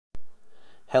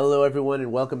Hello, everyone,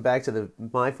 and welcome back to the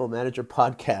Mindful Manager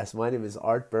podcast. My name is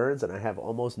Art Burns, and I have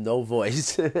almost no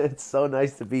voice. It's so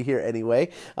nice to be here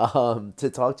anyway,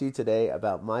 to talk to you today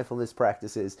about mindfulness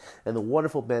practices and the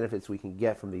wonderful benefits we can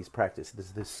get from these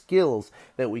practices, the skills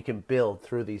that we can build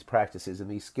through these practices.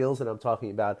 And these skills that I'm talking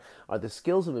about are the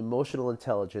skills of emotional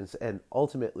intelligence and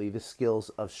ultimately the skills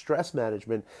of stress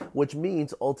management, which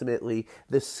means ultimately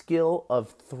the skill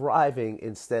of thriving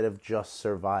instead of just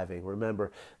surviving.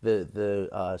 Remember,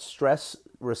 the stress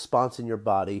response in your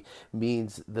body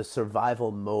means the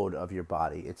survival mode of your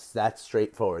body. It's that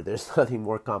straightforward. There's nothing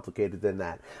more complicated than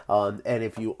that. And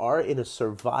if you are in a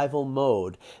survival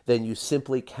mode, then you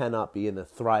simply cannot be in the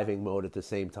thriving mode at the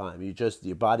same time.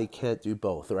 Your body can't do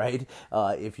both, right?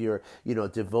 If you're,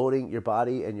 devoting your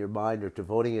body and your mind or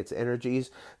devoting its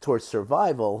energies towards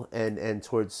survival and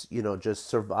towards, just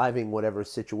surviving whatever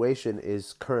situation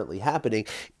is currently happening,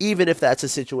 even if that's a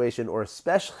situation, or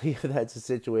especially if that's a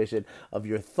situation of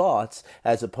your thoughts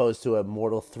as opposed to a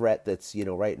mortal threat that's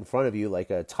right in front of you like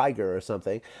a tiger or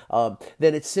something,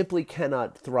 then it simply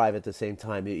cannot thrive at the same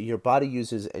time. Your body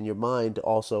uses and your mind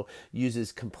also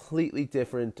uses completely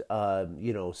different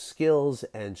skills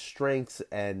and strengths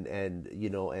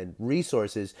and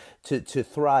resources to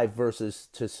thrive versus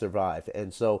to survive.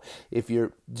 And so if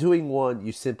you're doing one,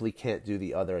 you simply can't do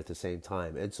the other at the same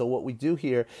time. And so what we do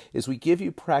here is we give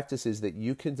you practices that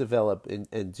you can develop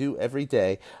and do every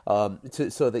day,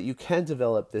 so that you can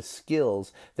develop the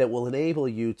skills that will enable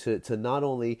you to not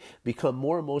only become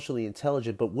more emotionally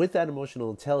intelligent, but with that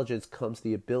emotional intelligence comes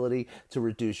the ability to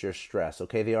reduce your stress.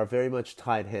 Okay, they are very much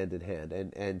tied hand in hand.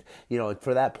 And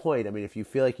for that point, I mean, if you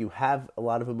feel like you have a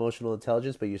lot of emotional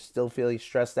intelligence, but you're still feeling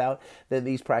stressed out, then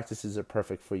these practices are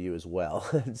perfect for you as well.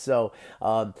 And so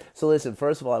listen,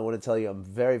 first of all, I want to tell you I'm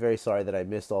very, very sorry that I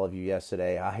missed all of you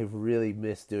yesterday. I really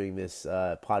missed doing this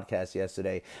podcast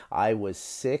yesterday. I was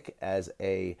sick as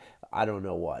I don't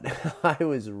know what. I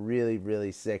was really,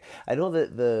 really sick. I know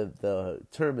that the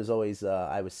term is always,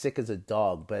 I was sick as a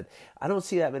dog, but I don't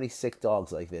see that many sick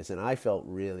dogs like this, and I felt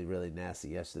really, really nasty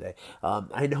yesterday.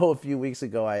 I know a few weeks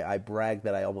ago I bragged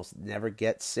that I almost never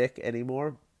get sick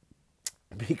anymore,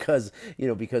 because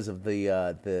of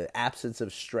the absence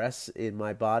of stress in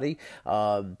my body.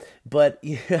 But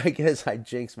I guess I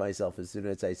jinxed myself as soon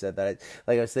as I said that.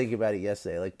 I was thinking about it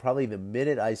yesterday. Like probably the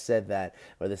minute I said that,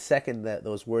 or the second that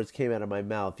those words came out of my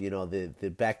mouth,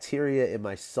 the bacteria in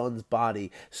my son's body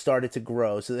started to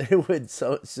grow, so that it would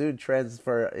so soon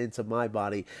transfer into my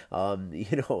body.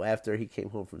 After he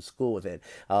came home from school with it.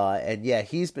 And yeah,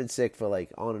 he's been sick for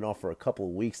like on and off for a couple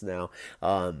of weeks now.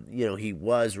 He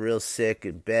was real sick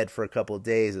in bed for a couple of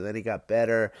days, and then he got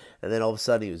better, and then all of a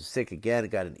sudden he was sick again and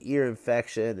got an ear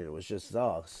infection, and it was just,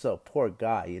 so poor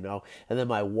guy. And then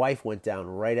my wife went down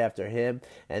right after him,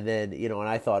 and then and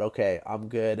I thought, okay, I'm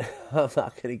good. I'm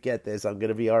not gonna get this, I'm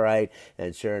gonna be all right.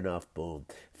 And sure enough, boom,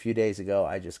 a few days ago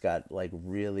I just got like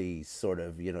really sort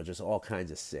of just all kinds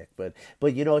of sick. But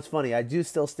it's funny, I do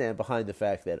still stand behind the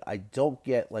fact that I don't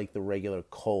get like the regular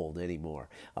cold anymore.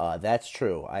 That's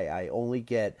true. I only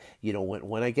get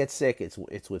when I get sick,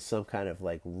 it's with some kind of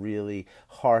like really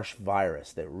harsh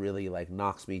virus that really like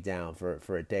knocks me down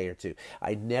for a day or two.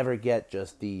 I never get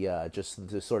just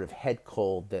the sort of head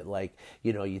cold that like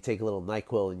you take a little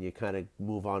NyQuil and you kind of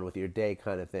move on with your day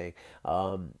kind of thing.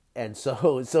 And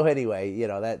so anyway,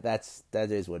 that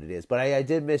is what it is. But I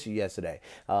did miss you yesterday,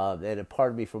 and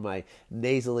pardon me for my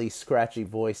nasally, scratchy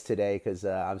voice today, because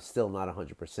I'm still not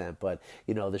 100%. But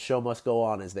the show must go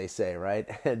on, as they say, right?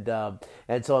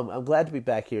 And so I'm glad to be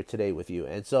back here today with you.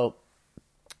 And so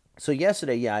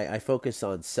yesterday, yeah, I focused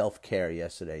on self-care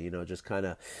yesterday, just kind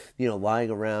of, lying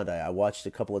around. I watched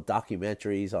a couple of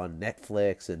documentaries on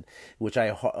Netflix, and which I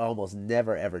almost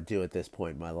never, ever do at this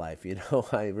point in my life.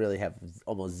 I really have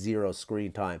almost zero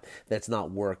screen time. That's not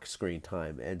work screen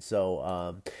time. And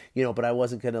so, but I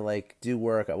wasn't going to like do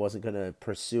work. I wasn't going to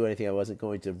pursue anything. I wasn't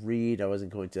going to read. I was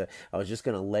just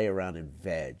going to lay around and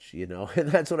veg, and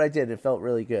that's what I did. It felt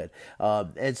really good.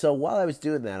 And so while I was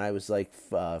doing that, I was like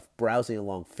browsing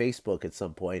along Facebook at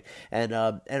some point, and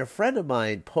a friend of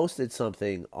mine posted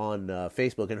something on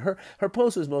Facebook, and her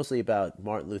post was mostly about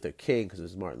Martin Luther King, because it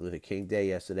was Martin Luther King Day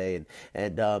yesterday,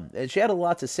 and she had a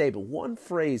lot to say. But one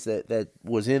phrase that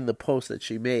was in the post that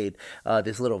she made,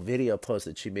 this little video post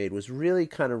that she made, was really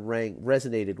kind of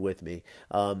resonated with me.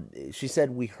 She said,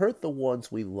 "We hurt the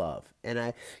ones we love," and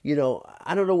I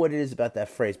don't know what it is about that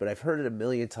phrase, but I've heard it a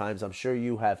million times. I'm sure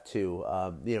you have too.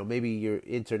 Maybe your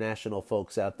international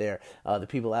folks out there, the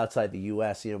people outside the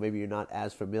U.S., maybe you're not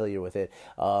as familiar with it.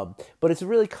 But it's a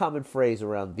really common phrase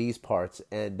around these parts.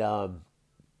 And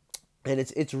and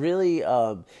it's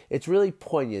really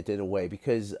poignant in a way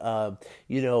because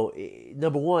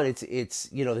number one, it's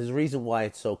there's a reason why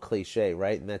it's so cliche,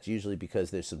 right? And that's usually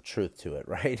because there's some truth to it,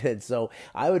 right? And so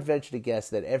I would venture to guess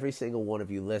that every single one of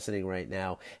you listening right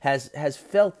now has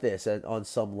felt this on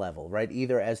some level, right?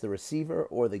 Either as the receiver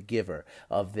or the giver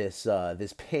of this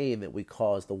pain that we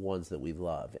cause the ones that we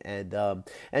love, and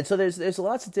so there's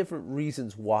lots of different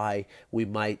reasons why we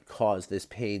might cause this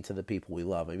pain to the people we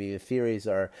love. I mean, the theories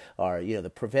are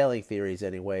the prevailing theories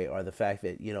anyway are the fact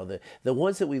that the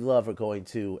ones that we love are going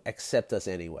to accept us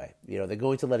anyway. They're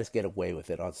going to let us get away with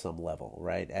it on some level,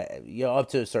 right? Up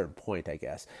to a certain point, I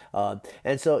guess.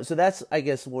 And so that's, I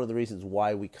guess, one of the reasons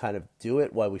why we kind of do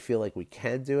it, why we feel like we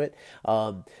can do it.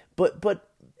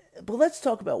 But let's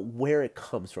talk about where it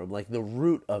comes from, like the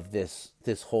root of this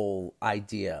whole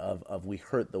idea of we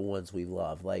hurt the ones we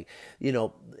love,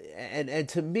 and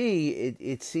to me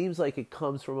it seems like it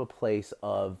comes from a place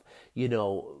of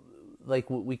like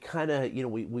we kind of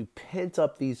we pent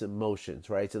up these emotions,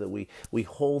 right? So that we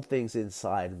hold things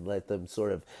inside and let them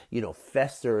sort of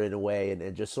fester in a way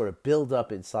and just sort of build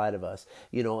up inside of us,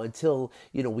 until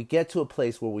we get to a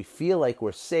place where we feel like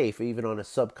we're safe, even on a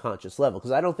subconscious level.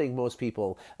 Because I don't think most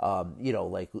people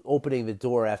like opening the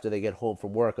door after they get home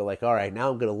from work are like, all right,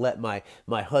 now I'm gonna let my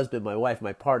husband, my wife,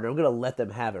 my partner, I'm gonna let them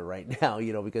have it right now,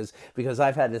 because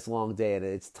I've had this long day and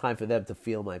it's time for them to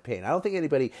feel my pain. I don't think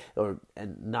anybody,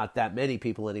 and not that many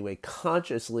people anyway,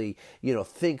 consciously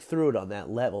think through it on that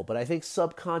level. But I think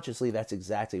subconsciously that's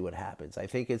exactly what happens. I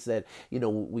think it's that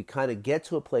we kind of get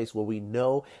to a place where we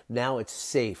know now it's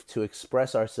safe to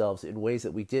express ourselves in ways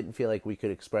that we didn't feel like we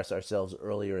could express ourselves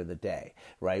earlier in the day,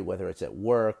 right? Whether it's at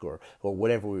work or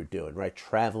whatever we were doing, right?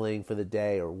 Traveling for the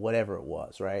day or whatever it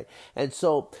was, right? And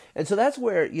so that's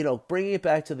where bringing it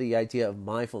back to the idea of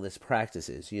mindfulness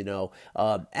practices.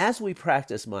 As we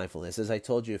practice mindfulness, as I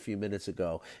told you a few minutes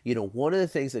ago, one of the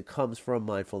things that comes from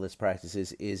mindfulness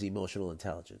practices is emotional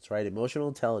intelligence, right? Emotional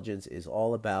intelligence is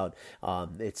all about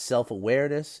it's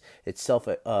self-awareness, it's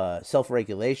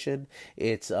self-regulation,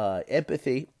 it's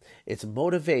empathy, it's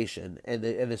motivation, and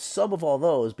the sum of all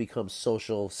those becomes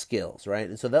social skills, right?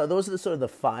 And so those are the sort of the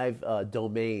five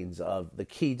domains of the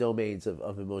key domains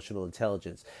of emotional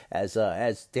intelligence, as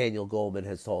Daniel Goleman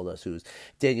has told us.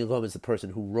 Daniel Goleman is the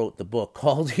person who wrote the book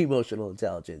called Emotional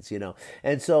Intelligence,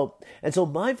 and so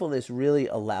mindfulness really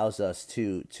allows us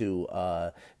to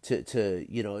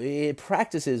it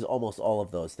practices almost all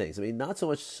of those things. I mean, not so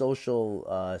much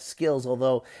social skills,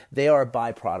 although they are a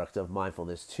byproduct of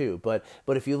mindfulness too. But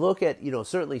if you look at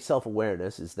certainly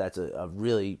self-awareness that's a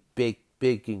really big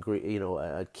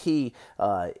a key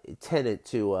tenet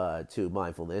to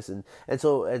mindfulness, and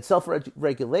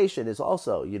self-regulation is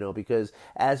also because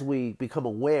as we become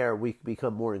aware, we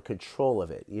become more in control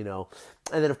of it,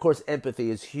 and then of course empathy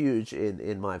is huge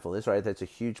in mindfulness, right? That's a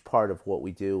huge part of what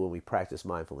we do when we practice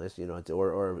mindfulness,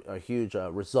 or a huge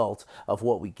result of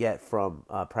what we get from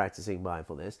practicing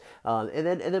mindfulness, and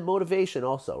then motivation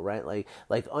also, right?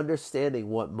 Like understanding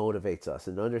what motivates us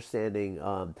and understanding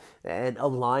and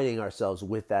aligning ourselves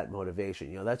with that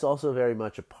motivation. That's also very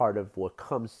much a part of what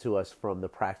comes to us from the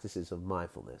practices of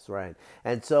mindfulness, right?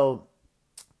 And so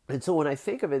when I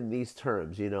think of it in these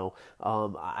terms,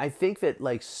 I think that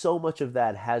like so much of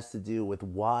that has to do with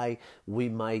why we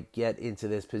might get into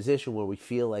this position where we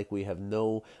feel like we have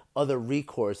no other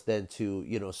recourse than to,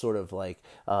 sort of like,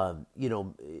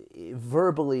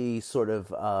 verbally sort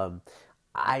of,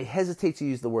 I hesitate to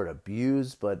use the word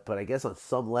abuse, but I guess on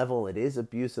some level it is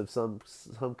abuse of some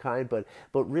kind. But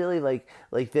really like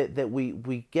that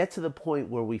we get to the point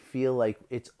where we feel like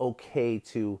it's okay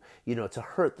to to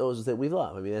hurt those that we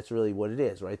love. I mean, that's really what it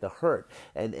is, right? The hurt,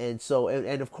 and so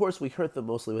of course we hurt them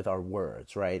mostly with our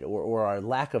words, right, or our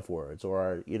lack of words,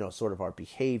 or our sort of our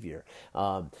behavior,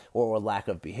 or lack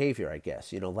of behavior, I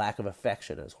guess. Lack of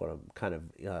affection is what I'm kind of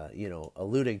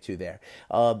alluding to there.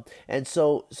 And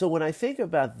so when I think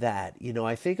about that,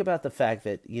 I think about the fact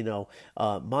that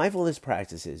mindfulness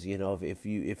practices, if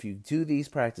you do these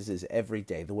practices every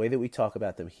day, the way that we talk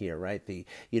about them here, right? The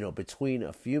between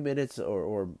a few minutes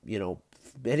or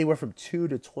anywhere from 2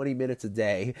 to 20 minutes a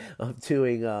day of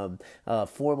doing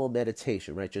formal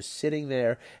meditation, right? Just sitting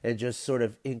there and just sort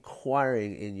of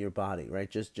inquiring in your body,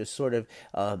 right? Just sort of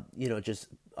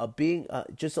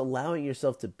just allowing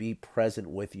yourself to be present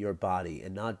with your body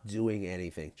and not doing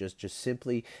anything, just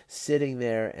simply sitting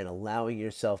there and allowing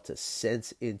yourself to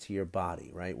sense into your body,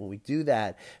 right? When we do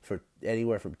that for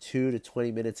anywhere from 2 to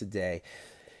 20 minutes a day,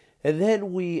 and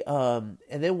then we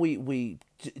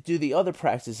do the other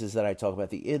practices that I talk about,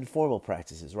 the informal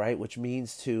practices, right? Which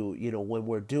means to, when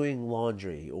we're doing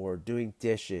laundry or doing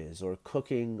dishes or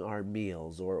cooking our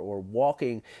meals or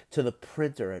walking to the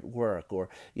printer at work or,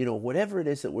 whatever it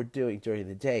is that we're doing during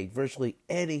the day, virtually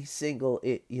any single,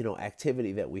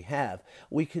 activity that we have,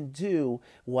 we can do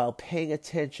while paying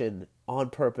attention on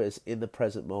purpose in the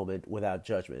present moment without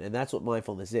judgment. And that's what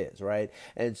mindfulness is, right?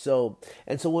 And so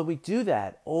when we do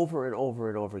that over and over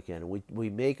and over again, we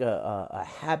make a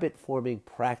habit forming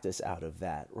practice out of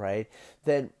that, right?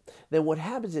 Then what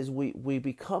happens is we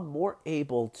become more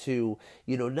able to,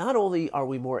 not only are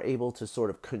we more able to sort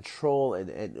of control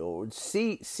and or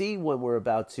see when we're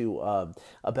about to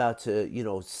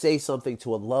say something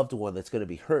to a loved one that's going to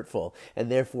be hurtful, and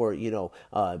therefore,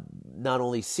 not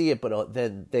only see it, but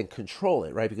then control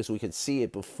it, right? Because we can see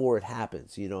it before it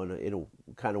happens, in a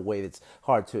kind of way that's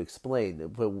hard to explain,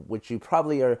 but which you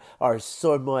probably are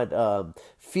somewhat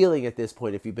feeling at this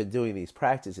point if you've been doing these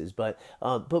practices. But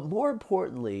more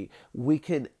importantly, we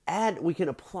can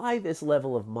apply this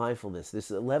level of mindfulness,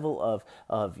 this level of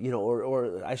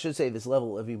or I should say this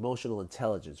level of emotional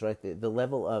intelligence, right? The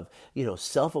level of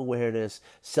self-awareness,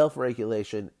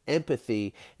 self-regulation,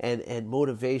 empathy, and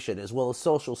motivation, as well as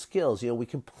social skills. We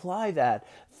can apply that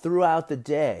throughout the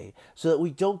day so that we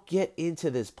don't get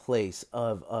into this place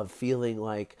of feeling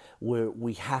like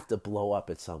we have to blow up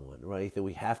at someone, right? That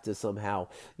we have to somehow,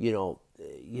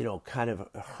 kind of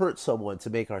hurt someone to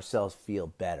make ourselves feel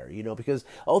better, because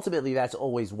ultimately that's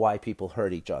always why people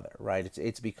hurt each other, right?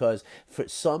 It's because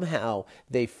somehow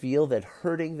they feel that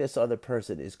hurting this other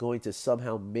person is going to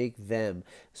somehow make them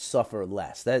suffer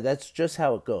less. That's just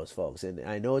how it goes, folks. And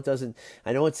I know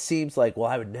it seems like, well,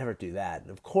 I would never do that.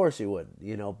 And of course you wouldn't,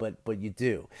 but you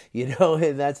do,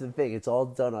 and that's the thing. It's all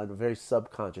done on a very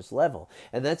subconscious level.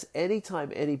 And that's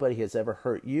anytime anybody has ever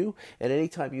hurt you and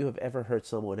anytime you have ever hurt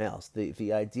someone else.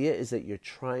 The idea is that you're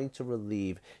trying to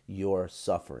relieve your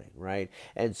suffering, right?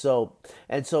 And so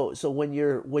when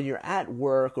you're at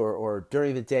work or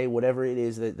during the day, whatever it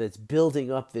is that's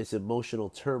building up this emotional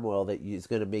turmoil that is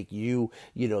going to make you,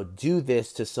 do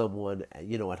this to someone,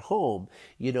 at home,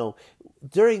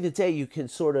 during the day you can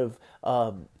sort of,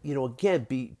 again,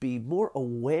 be more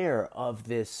aware of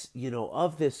this,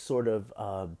 of this sort of,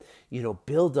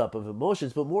 buildup of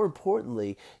emotions. But more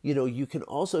importantly, you can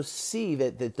also see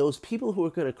that those people who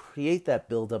are going to create that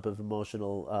buildup of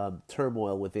emotional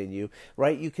turmoil within you,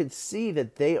 right? You can see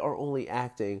that they are only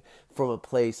acting from a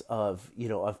place of,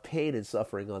 of pain and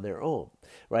suffering on their own,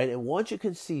 right? And once you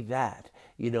can see that,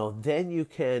 then you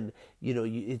can,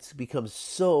 it becomes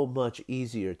so much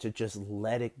easier to just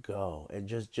let it go and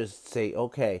just say,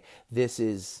 okay, this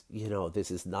is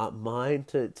not mine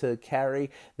to carry.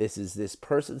 This is this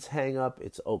person's hang up.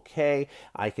 It's okay.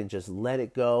 I can just let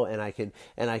it go and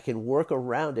I can work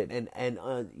around it. And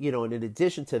in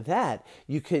addition to that,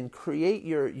 you can create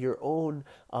your own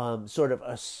sort of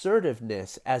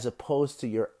assertiveness as opposed to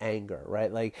your anger,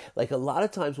 right? Like a lot of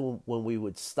times when we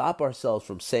would stop ourselves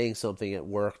from saying something at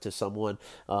work to someone,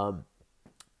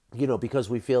 because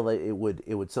we feel that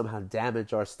it would somehow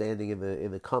damage our standing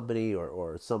in the company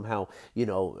or somehow,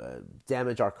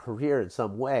 damage our career in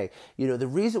some way. The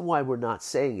reason why we're not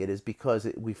saying it is because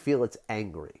we feel it's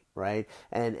angry, right?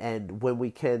 And when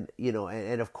we can,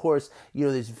 and of course,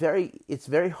 it's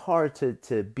very hard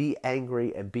to be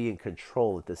angry and be in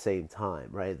control at the same time,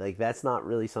 right? Like that's not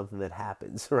really something that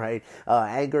happens, right?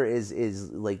 Anger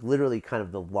is like literally kind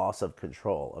of the loss of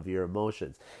control of your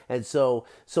emotions. And so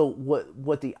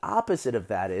what the opposite of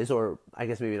that is, or I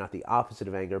guess maybe not the opposite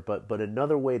of anger, but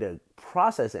another way to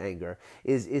process anger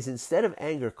is instead of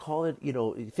anger, call it,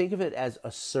 think of it as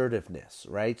assertiveness,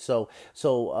 right? So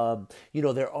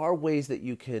there are ways that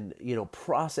you can,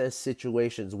 process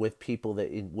situations with people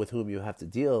with whom you have to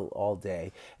deal all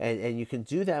day. And you can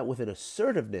do that with an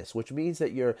assertiveness, which means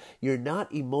that you're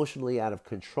not emotionally out of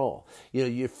control.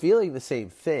 You're feeling the same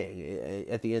thing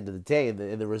at the end of the day, and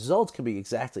the results can be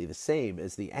exactly the same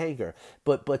as the anger.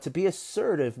 But to be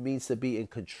assertive means to be in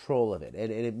control of it.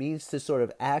 And it means to sort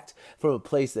of act from a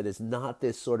place that is not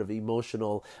this sort of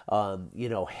emotional,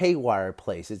 haywire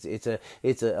place. It's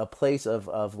a place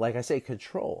of, like I say,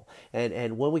 control.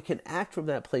 And when we can act from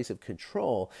that place of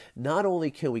control, not only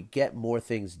can we get more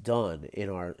things done in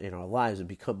our lives and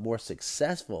become more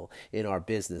successful in our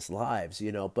business lives,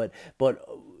 but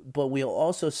we'll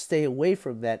also stay away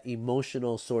from that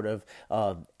emotional sort of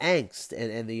angst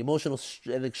and the emotional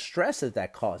and the stress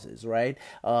that causes, right?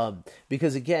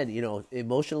 Because again,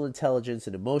 emotional intelligence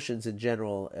and emotions in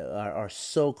general are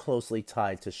so closely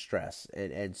tied to stress,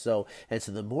 and so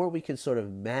the more we can sort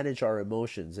of manage our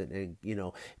emotions and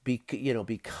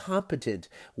be competent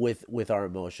with our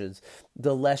emotions,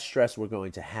 the less stress we're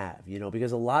going to have,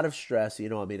 because a lot of stress,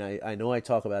 I know I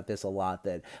talk about this a lot,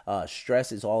 that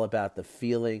stress is all about the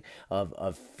feeling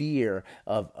of fear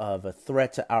of a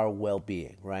threat to our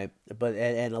well-being, right? But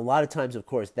and a lot of times, of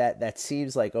course, that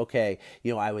seems like, okay,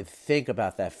 I would think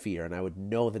about that fear and I would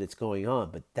know that it's going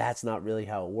on, but that's not really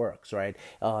how it works, right?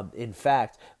 In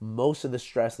fact, most of the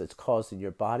stress that's caused in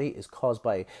your body is caused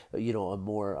by a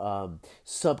more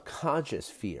subconscious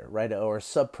fear, right, or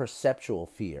subperceptual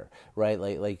fear, right?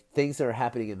 Like things that are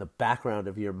happening in the background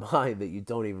of your mind that you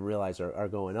don't even realize are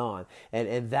going on,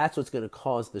 and that's what's going to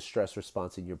cause the stress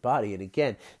response in your body. And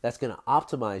again, that's going to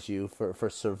optimize you for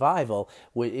survival,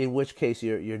 in which case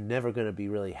you're never going to be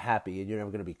really happy and you're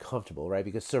never going to be comfortable, right?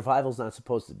 Because survival is not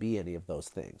supposed to be any of those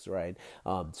things, right?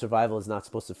 Survival is not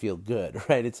supposed to feel good,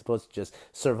 right? It's supposed to just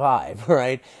survive,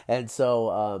 right? And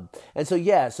so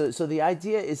the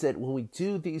idea is that when we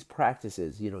do these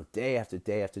practices, day after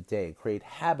day after day, and create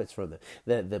habits from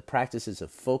them, the practices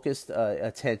of focused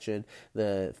attention,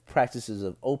 the practices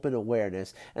of open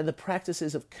awareness, and the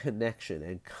practices of connection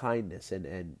and kindness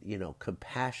and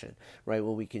compassion, right?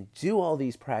 When we can do all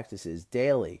these practices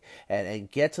daily and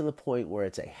get to the point where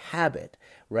it's a habit,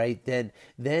 right?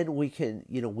 Then we can,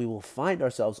 we will find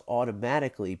ourselves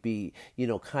automatically be,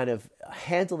 kind of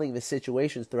handling the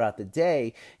situations throughout the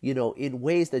day, in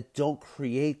ways that don't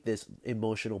create this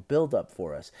emotional buildup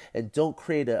for us and don't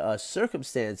create a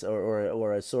circumstance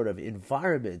or a sort of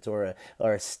environment or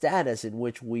a status in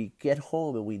which we get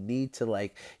home and we need to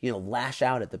lash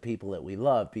out at the people that we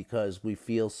love because we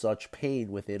feel such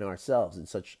pain within ourselves and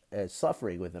such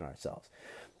suffering within ourselves.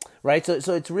 Right.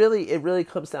 So it really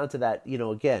comes down to that,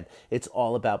 again, it's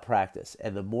all about practice.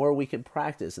 And the more we can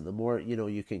practice and the more,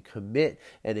 you can commit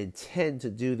and intend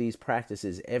to do these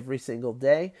practices every single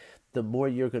day, the more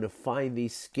you're going to find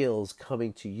these skills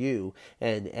coming to you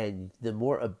and the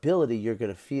more ability you're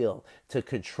going to feel to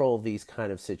control these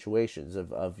kind of situations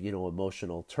of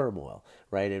emotional turmoil,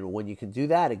 right? And when you can do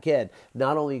that, again,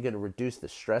 not only are you going to reduce the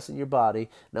stress in your body,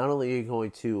 not only are you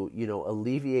going to,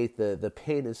 alleviate the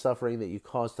pain and suffering that you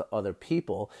cause to other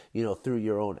people, through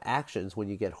your own actions when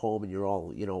you get home and you're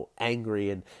all, angry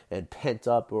and pent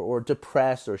up or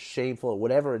depressed or shameful or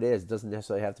whatever it is. It doesn't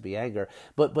necessarily have to be anger,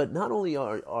 but not only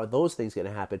are those things going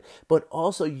to happen, but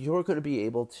also you're going to be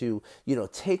able to,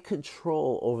 take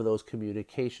control over those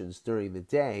communications during the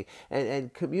day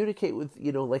and communicate with,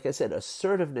 like I said,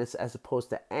 assertiveness as opposed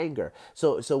to anger.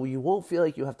 So you won't feel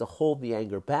like you have to hold the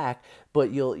anger back,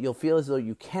 but you'll feel as though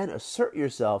you can assert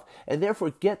yourself and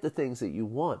therefore get the things that you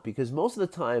want, because most of the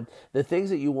time the things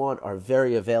that you want are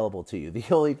very available to you. The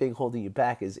only thing holding you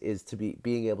back is to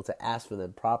being able to ask for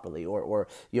them properly or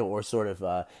sort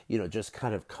of just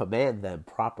kind of command them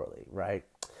properly, right?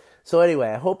 So anyway,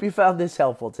 I hope you found this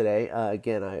helpful today.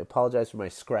 Again, I apologize for my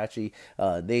scratchy,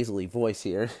 nasally voice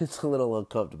here. It's a little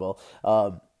uncomfortable.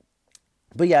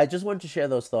 But yeah, I just wanted to share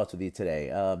those thoughts with you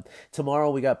today.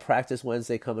 Tomorrow we got Practice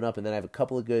Wednesday coming up, and then I have a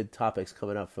couple of good topics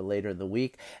coming up for later in the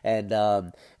week. And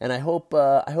I hope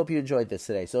you enjoyed this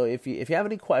today. So if you have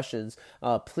any questions,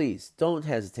 please don't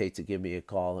hesitate to give me a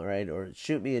call, all right, or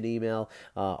shoot me an email,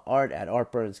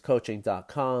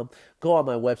 art@artburnscoaching.com. Go on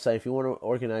my website if you want to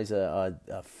organize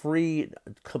a free,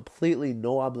 completely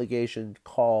no obligation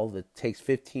call that takes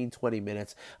 15-20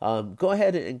 minutes. Go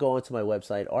ahead and go onto my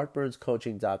website,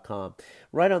 artburnscoaching.com.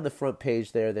 Right on the front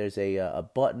page there's a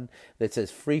button that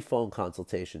says free phone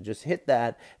consultation. Just hit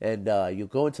that and you'll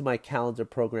go into my calendar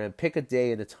program, pick a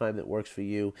day and a time that works for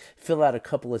you, fill out a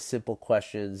couple of simple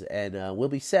questions, and we'll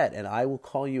be set. And I will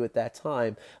call you at that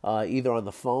time, either on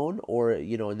the phone or,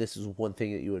 and this is one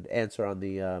thing that you would answer on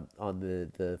the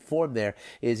form there,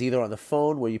 is either on the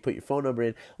phone where you put your phone number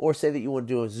in, or say that you want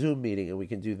to do a Zoom meeting and we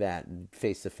can do that and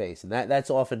face to face. And that's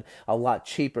often a lot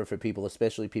cheaper for people,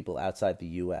 especially people outside the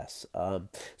U.S.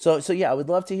 So yeah, I would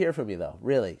love to hear from you though,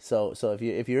 really. So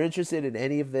if you're interested in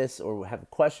any of this or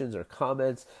have questions or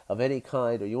comments of any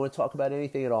kind, or you want to talk about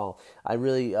anything at all, I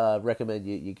really recommend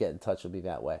you get in touch with me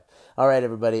that way. All right,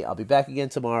 everybody, I'll be back again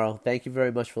tomorrow. Thank you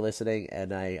very much for listening,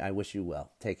 and I wish you well.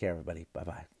 Take care, everybody.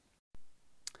 Bye-bye.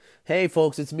 Hey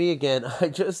folks, it's me again.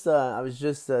 I was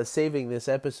just saving this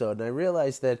episode, and I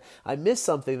realized that I missed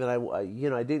something that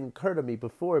I didn't occur to me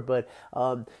before. But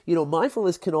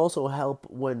mindfulness can also help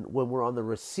when we're on the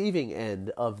receiving end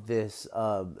of this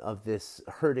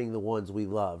hurting the ones we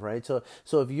love, right? So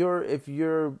if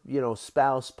your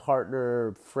spouse,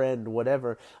 partner, friend,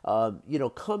 whatever,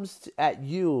 comes at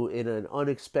you in an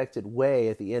unexpected way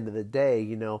at the end of the day,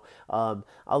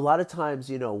 a lot of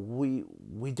times,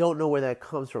 we don't know where that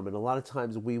comes from, and a lot of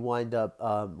times we wind up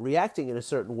reacting in a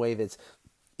certain way that's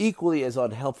equally as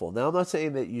unhelpful. Now, I'm not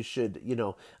saying that you should,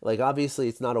 obviously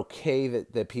it's not okay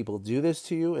that people do this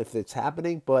to you if it's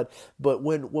happening, but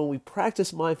when we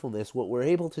practice mindfulness, what we're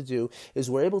able to do is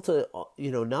we're able to,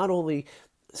 not only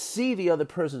see the other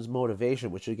person's motivation,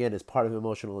 which again is part of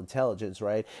emotional intelligence,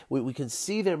 right? We can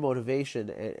see their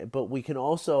motivation, but we can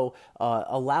also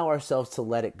allow ourselves to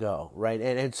let it go, right?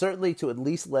 And certainly to at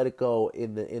least let it go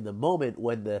in the moment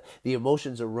when the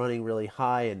emotions are running really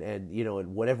high,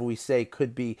 and whatever we say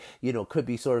could be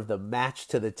sort of the match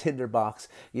to the tinderbox,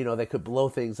 that could blow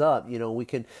things up. We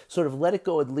can sort of let it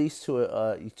go at least to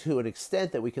an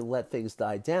extent that we can let things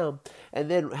die down,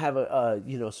 and then have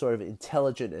a sort of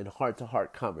intelligent and heart to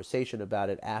heart conversation about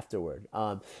it afterward.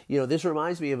 This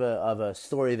reminds me of a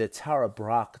story that Tara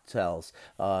Brach tells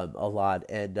a lot,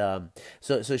 and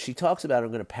so she talks about. I'm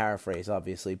going to paraphrase,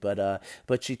 obviously, but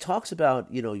she talks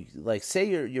about like say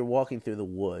you're walking through the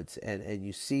woods and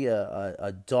you see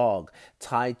a dog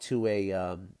tied to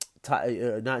a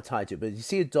not tied to, but you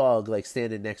see a dog like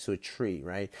standing next to a tree,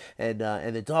 right? And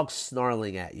the dog's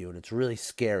snarling at you, and it's really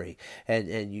scary.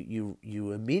 And you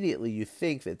immediately you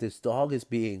think that this dog is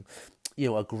being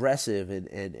aggressive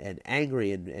and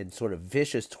angry and sort of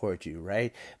vicious towards you,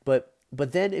 right? But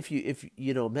then if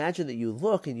you imagine that you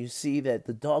look and you see that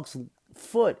the dog's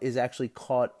foot is actually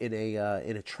caught in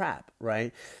a trap,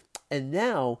 right? And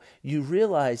now you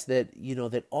realize that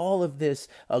that all of this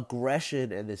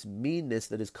aggression and this meanness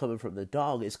that is coming from the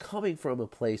dog is coming from a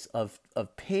place of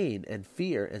pain and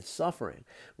fear and suffering,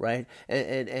 right?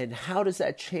 And how does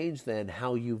that change then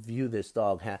how you view this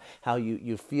dog, how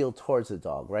you feel towards the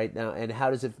dog, right? Now, and how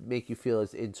does it make you feel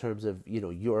as in terms of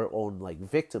your own like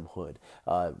victimhood,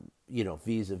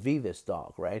 vis-a-vis this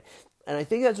dog, right? And I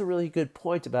think that's a really good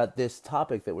point about this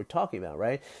topic that we're talking about,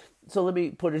 right? So let me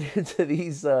put it into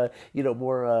these,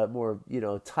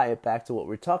 more, tie it back to what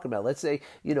we're talking about. Let's say,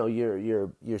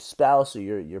 your spouse or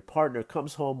your partner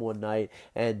comes home one night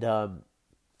and,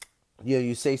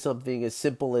 you say something as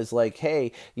simple as like,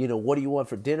 hey, what do you want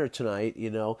for dinner tonight?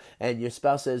 And your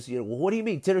spouse says, well, what do you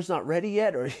mean dinner's not ready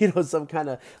yet? Or, some kind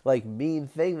of like mean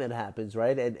thing that happens,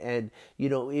 right? And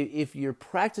if you're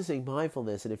practicing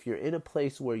mindfulness and if you're in a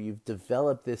place where you've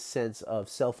developed this sense of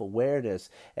self-awareness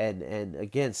and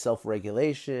again,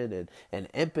 self-regulation and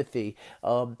empathy,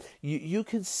 you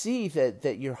can see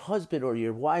that your husband or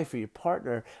your wife or your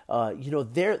partner,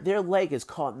 their leg is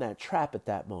caught in that trap at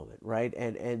that moment, right?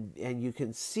 And you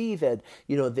can see that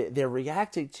they're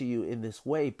reacting to you in this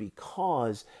way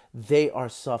because they are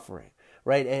suffering,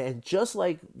 right? And just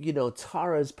like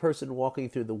Tara's person walking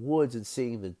through the woods and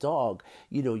seeing the dog,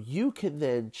 you can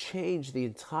then change the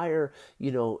entire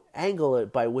angle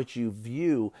by which you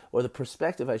view, or the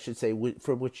perspective I should say,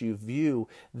 from which you view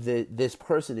this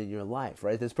person in your life,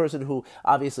 right? This person who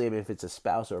obviously, I mean, if it's a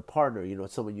spouse or a partner,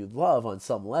 it's someone you love on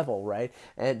some level, right?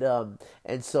 And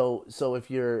so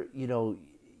if you're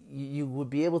you would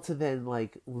be able to then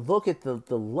like look at the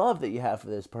love that you have for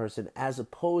this person, as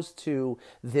opposed to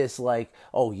this like,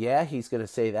 oh yeah, he's going to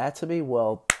say that to me.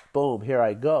 Well, boom, here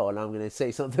I go, and I'm going to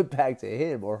say something back to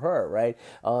him or her, right?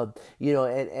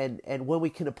 And when we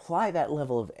can apply that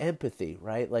level of empathy,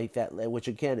 right, like that, which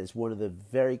again is one of the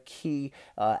very key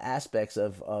aspects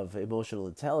of emotional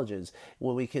intelligence,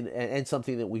 when we can, and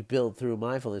something that we build through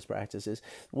mindfulness practices,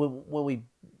 when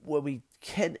we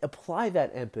can apply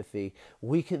that empathy,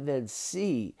 we can then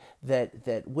see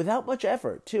that without much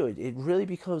effort too, it really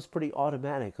becomes pretty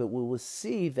automatic, that we will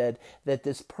see that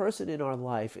this person in our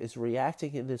life is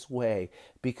reacting in this way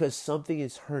because something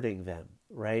is hurting them,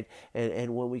 right?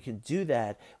 And when we can do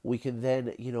that, we can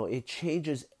then, it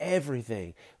changes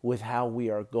everything with how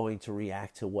we are going to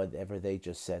react to whatever they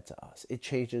just said to us. It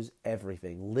changes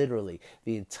everything. Literally,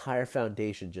 the entire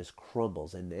foundation just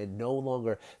crumbles, and no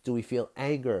longer do we feel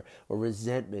anger or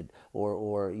resentment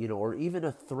or even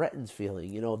a threatened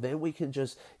feeling. Then we can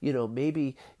just,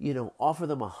 maybe, offer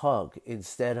them a hug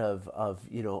instead of a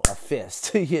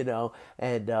fist,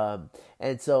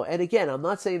 and so, and again, I'm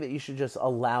not saying that you should just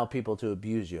allow people to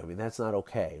abuse you. I mean, that's not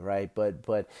okay, right?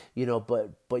 But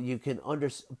you can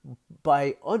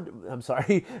I'm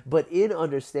sorry, but in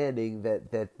understanding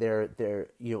that their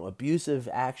abusive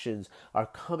actions are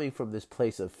coming from this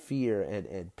place of fear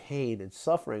and pain and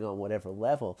suffering on whatever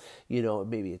level,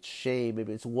 maybe it's shame,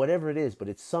 maybe it's whatever it is, but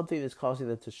it's something that's causing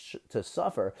them to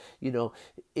suffer.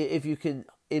 If you can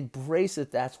embrace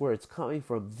it, that's where it's coming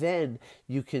from, then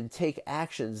you can take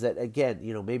actions that, again,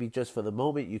 maybe just for the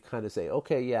moment you kind of say,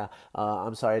 okay, yeah,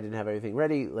 I'm sorry I didn't have everything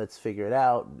ready, let's figure it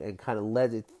out, and kind of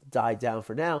let it die down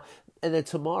for now. And then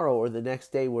tomorrow or the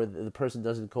next day, where the person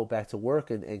doesn't go back to work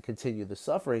and continue the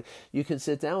suffering, you can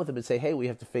sit down with them and say, hey, we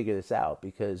have to figure this out,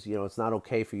 because it's not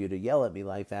okay for you to yell at me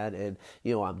like that, and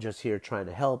I'm just here trying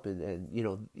to help, and you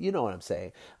know what I'm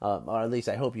saying, or at least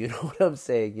I hope you know what I'm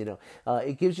saying.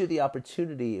 It gives you the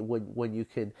opportunity, when you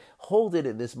can hold it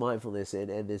in this mindfulness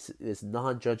and this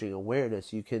non-judging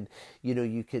awareness, you can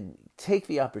take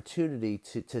the opportunity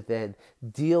to then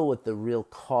deal with the real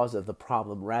cause of the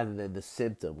problem rather than the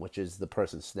symptom, which is the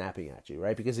person snapping at you,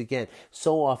 right? Because again,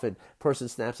 so often person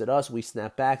snaps at us, we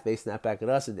snap back, they snap back at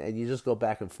us, and you just go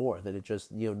back and forth, and it just,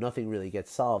 nothing really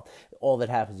gets solved. All that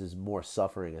happens is more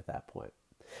suffering at that point.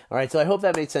 All right, so I hope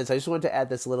that made sense. I just wanted to add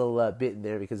this little bit in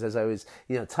there, because as I was,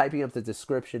 typing up the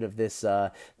description of this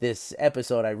this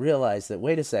episode, I realized that,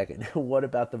 wait a second, what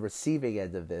about the receiving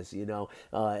end of this?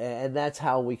 And that's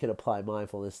how we can apply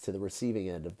mindfulness to the receiving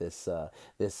end of this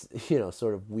this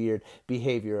sort of weird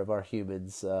behavior of our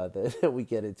humans that we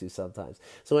get into sometimes.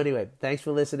 So anyway, thanks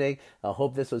for listening. I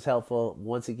hope this was helpful.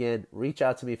 Once again, reach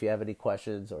out to me if you have any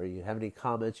questions or you have any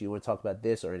comments, you want to talk about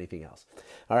this or anything else.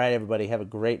 All right, everybody, have a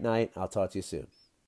great night. I'll talk to you soon.